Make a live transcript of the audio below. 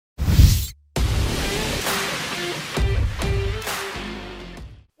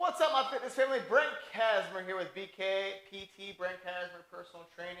Aloha Fitness family, Brent Casmer here with BK PT, Brent Casmer Personal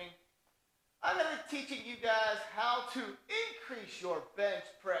Training. I'm going to be teaching you guys how to increase your bench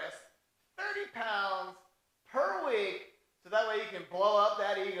press 30 pounds per week so that way you can blow up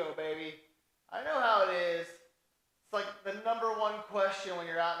that ego, baby. I know how it is. It's like the number one question when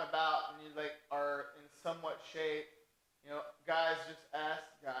you're out and about and you are in somewhat shape. You know, guys just ask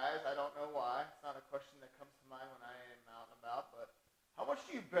guys. I don't know why. It's not a question that comes to mind when I am out and about, but how much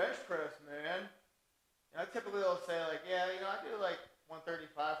do you bench press, man? And I typically will say I do 135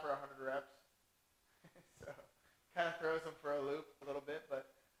 for 100 reps. So kind of throws them for a loop a little bit.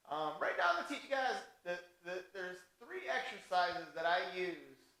 But right now I'm going to teach you guys that there's 3 exercises that I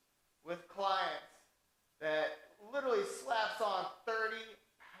use with clients that literally slaps on 30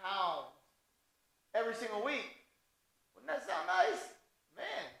 pounds every single week. Wouldn't that sound nice?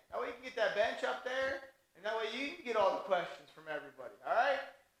 Man, that way you can get that bench up there. And that way you can get all the questions from everybody, all right?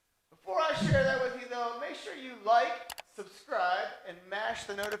 Before I share that with you, though, make sure you like, subscribe, and mash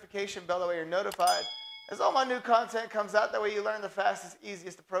the notification bell. That way you're notified as all my new content comes out. That way you learn the fastest,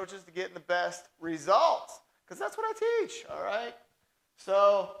 easiest approaches to getting the best results. Because that's what I teach, all right?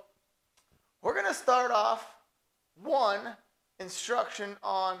 So we're going to start off one instruction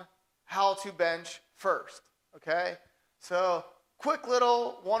on how to bench first, okay? So quick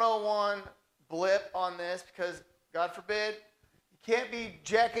little 101 blip on this because, God forbid, you can't be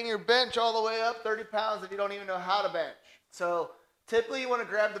jacking your bench all the way up 30 pounds if you don't even know how to bench. So typically you want to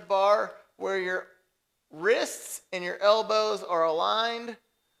grab the bar where your wrists and your elbows are aligned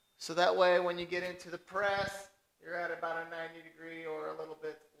so that way when you get into the press, you're at about a 90 degree or a little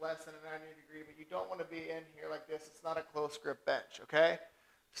bit less than a 90 degree, but you don't want to be in here like this. It's not a close grip bench, okay?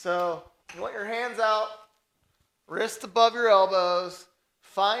 So you want your hands out, wrists above your elbows.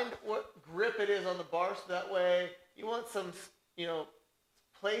 Find what grip it is on the bar so that way you want some,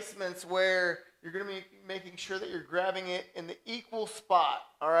 placements where you're going to be making sure that you're grabbing it in the equal spot,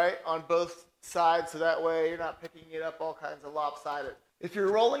 all right, on both sides so that way you're not picking it up all kinds of lopsided. If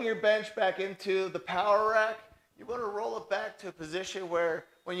you're rolling your bench back into the power rack, you want to roll it back to a position where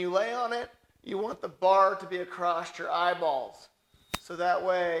when you lay on it, you want the bar to be across your eyeballs. So that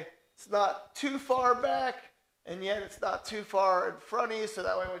way it's not too far back and yet it's not too far in front of you, so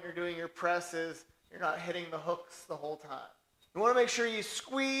that way when you're doing your presses, you're not hitting the hooks the whole time. You want to make sure you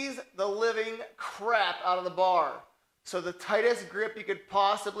squeeze the living crap out of the bar. So the tightest grip you could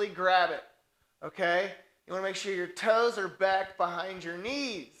possibly grab it, okay? You want to make sure your toes are back behind your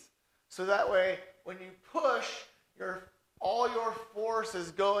knees. So that way when you push, all your force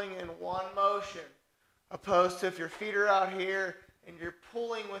is going in one motion, opposed to if your feet are out here and you're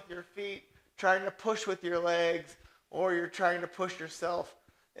pulling with your feet, trying to push with your legs, or you're trying to push yourself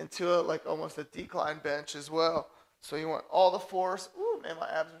into almost a decline bench as well. So you want all the force. Ooh, man, my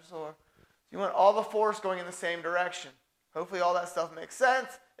abs are sore. You want all the force going in the same direction. Hopefully all that stuff makes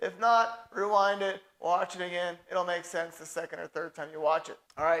sense. If not, rewind it, watch it again. It'll make sense the second or third time you watch it.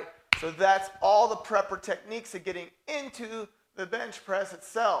 All right, so that's all the prepper techniques of getting into the bench press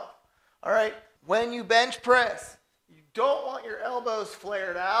itself. All right, when you bench press, you don't want your elbows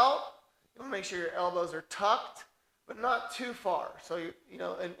flared out. You want to make sure your elbows are tucked, but not too far. So,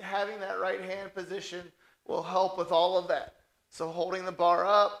 and having that right hand position will help with all of that. So holding the bar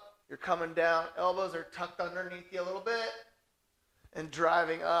up, you're coming down, elbows are tucked underneath you a little bit, and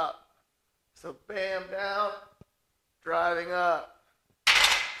driving up. So bam, down, driving up.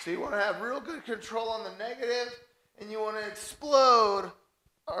 So you want to have real good control on the negative, and you want to explode,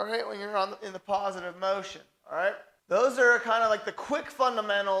 all right, when you're in the positive motion, all right? Those are kind of like the quick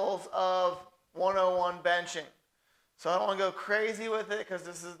fundamentals of 101 benching. So I don't want to go crazy with it because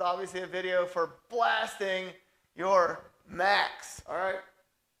this is obviously a video for blasting your max, all right?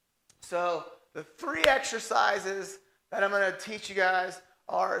 So the 3 exercises that I'm going to teach you guys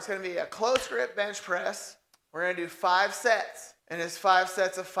it's going to be a close grip bench press. We're going to do 5 sets, and it's 5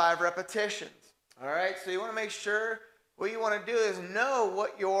 sets of 5 repetitions, all right? So you want to make sure what you want to do is know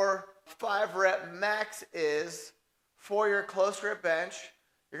what your 5 rep max is for your close grip bench.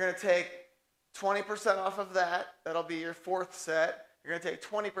 You're going to take 20% off of that. That'll be your 4th set. You're going to take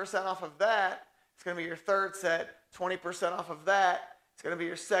 20% off of that. It's going to be your 3rd set. 20% off of that. It's going to be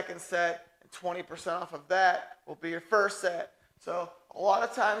your 2nd set. And 20% off of that will be your 1st set. So a lot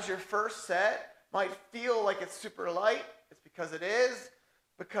of times your 1st set might feel like it's super light. It's because it is.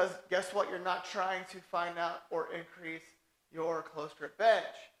 Because guess what? You're not trying to find out or increase your close grip bench.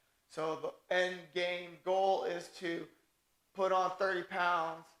 So the end game goal is to put on 30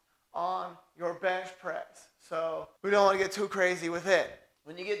 pounds on your bench press. So we don't want to get too crazy with it.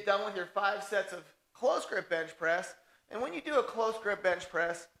 When you get done with your 5 sets of close grip bench press, and when you do a close grip bench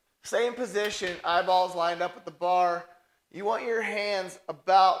press, Same position, eyeballs lined up with the bar. You want your hands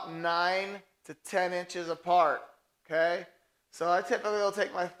about 9 to 10 inches apart, okay? So I typically will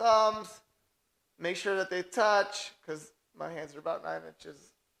take my thumbs, make sure that they touch, because my hands are about 9 inches.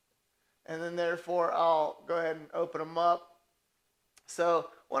 And then therefore, I'll go ahead and open them up. So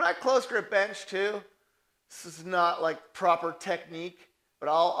when I close grip bench too, this is not like proper technique, but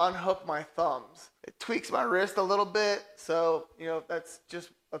I'll unhook my thumbs. It tweaks my wrist a little bit, so that's just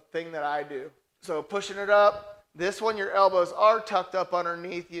a thing that I do. So pushing it up, this one your elbows are tucked up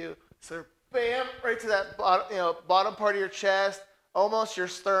underneath you, so bam, right to that bottom part of your chest, almost your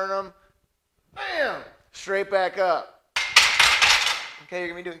sternum, bam, straight back up. Okay, you're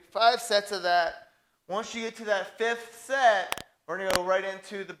gonna be doing 5 sets of that. Once you get to that 5th set, we're gonna go right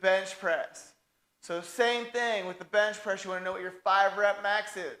into the bench press. So same thing with the bench press, you want to know what your 5 rep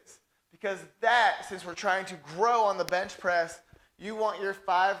max is. Because that, since we're trying to grow on the bench press, you want your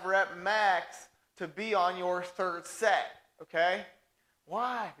 5 rep max to be on your 3rd set, okay?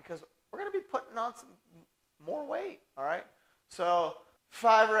 Why? Because we're going to be putting on some more weight, all right? So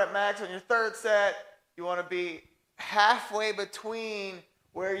 5 rep max on your 3rd set, you want to be halfway between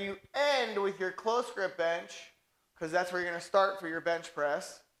where you end with your close grip bench, because that's where you're going to start for your bench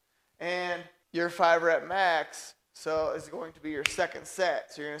press, and your 5 rep max, so is going to be your 2nd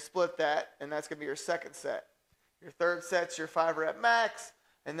set. So you're going to split that, and that's going to be your 2nd set. Your 3rd set's your 5 rep max,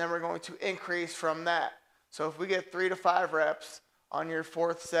 and then we're going to increase from that. So if we get 3 to 5 reps on your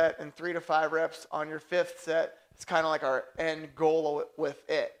 4th set and 3 to 5 reps on your 5th set, it's kind of like our end goal with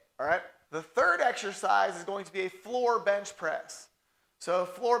it, all right? The 3rd exercise is going to be a floor bench press. So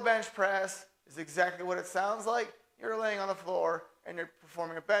floor bench press is exactly what it sounds like. You're laying on the floor, and you're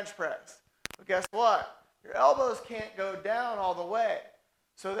performing a bench press. But guess what? Your elbows can't go down all the way.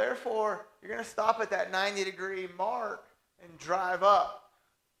 So therefore, you're going to stop at that 90-degree mark and drive up.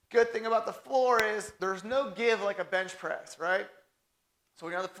 Good thing about the floor is there's no give like a bench press, right? So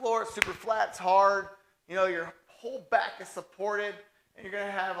when you're on the floor, it's super flat, it's hard. Your whole back is supported, and you're going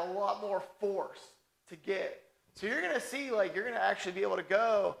to have a lot more force to get. So you're going to see, you're going to actually be able to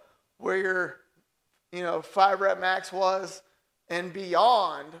go where your 5 rep max was and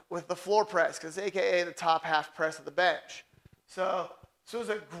beyond with the floor press, because AKA the top half press of the bench. So it's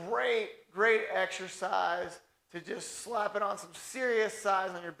a great exercise to just slap it on some serious size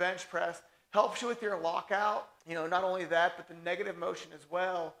on your bench press. Helps you with your lockout. Not only that, but the negative motion as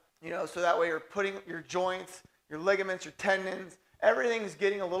well. So that way you're putting your joints, your ligaments, your tendons, everything's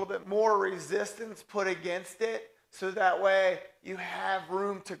getting a little bit more resistance put against it, so that way you have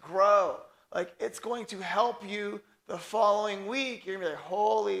room to grow. It's going to help you the following week. You're going to be like,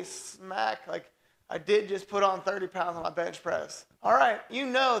 holy smack, I did just put on 30 pounds on my bench press. All right,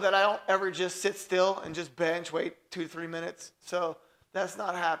 that I don't ever just sit still and just bench, wait 2 to 3 minutes. So that's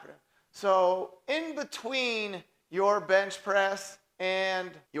not happening. So in between your bench press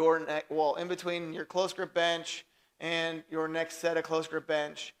and in between your close grip bench and your next set of close grip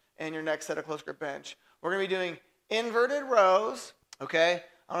bench and your next set of close grip bench, we're going to be doing inverted rows, okay?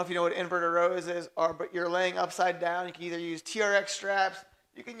 I don't know if you know what inverted rows is, but you're laying upside down. You can either use TRX straps.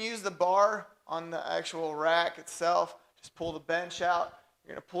 You can use the bar on the actual rack itself. Just pull the bench out.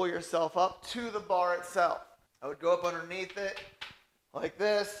 You're going to pull yourself up to the bar itself. I would go up underneath it like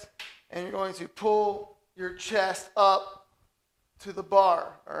this, and you're going to pull your chest up to the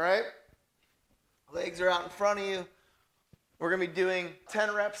bar, all right? Legs are out in front of you. We're going to be doing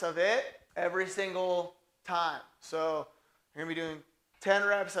 10 reps of it every single time. So you're going to be doing 10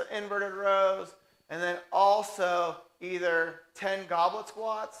 reps of inverted rows, and then also either 10 goblet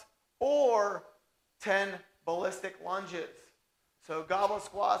squats or 10 ballistic lunges. So goblet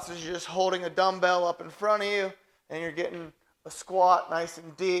squats is just holding a dumbbell up in front of you, and you're getting a squat nice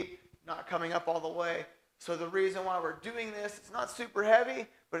and deep, not coming up all the way. So the reason why we're doing this, it's not super heavy,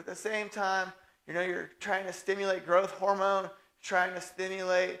 but at the same time, you're trying to stimulate growth hormone, trying to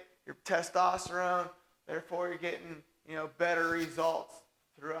stimulate your testosterone, therefore you're getting better results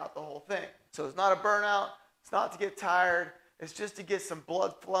throughout the whole thing. So it's not a burnout, it's not to get tired, it's just to get some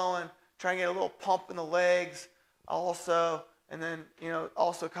blood flowing, try and get a little pump in the legs also, and then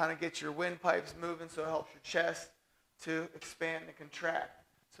also kind of get your windpipes moving, so it helps your chest to expand and contract,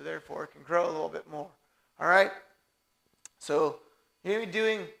 so therefore it can grow a little bit more. All right, so you're going to be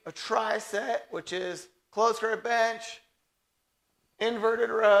doing a tri-set, which is close grip bench, inverted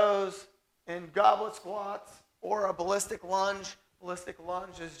rows, and goblet squats, or a ballistic lunge. Ballistic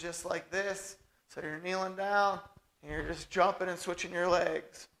lunge is just like this. So you're kneeling down, and you're just jumping and switching your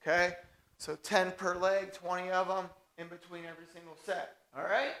legs, okay? So 10 per leg, 20 of them in between every single set, all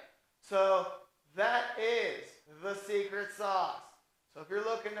right? So that is the secret sauce. So if you're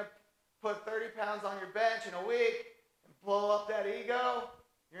looking to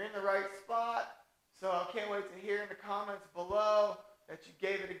that you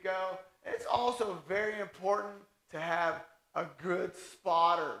gave it a go. And it's also very important to have a good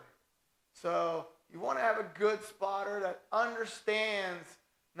spotter. So you want to have a good spotter that understands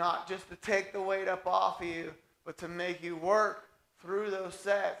not just to take the weight up off of you, but to make you work through those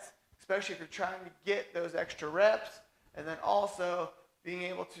sets, especially if you're trying to get those extra reps, and then also being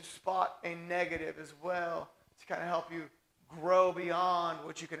able to spot a negative as well to kind of help you grow beyond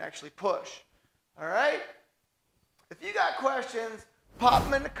what you can actually push. All right? If you got questions, pop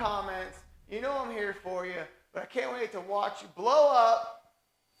them in the comments. You know I'm here for you, but I can't wait to watch you blow up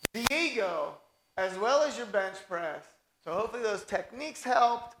the ego as well as your bench press. So hopefully those techniques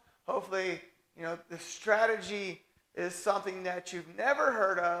helped. Hopefully, the strategy is something that you've never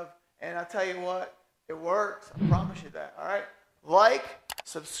heard of, and I'll tell you what, it works. I promise you that. All right? Like,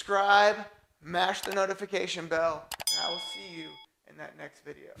 subscribe, mash the notification bell, and I will see you in that next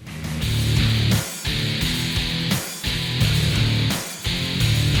video.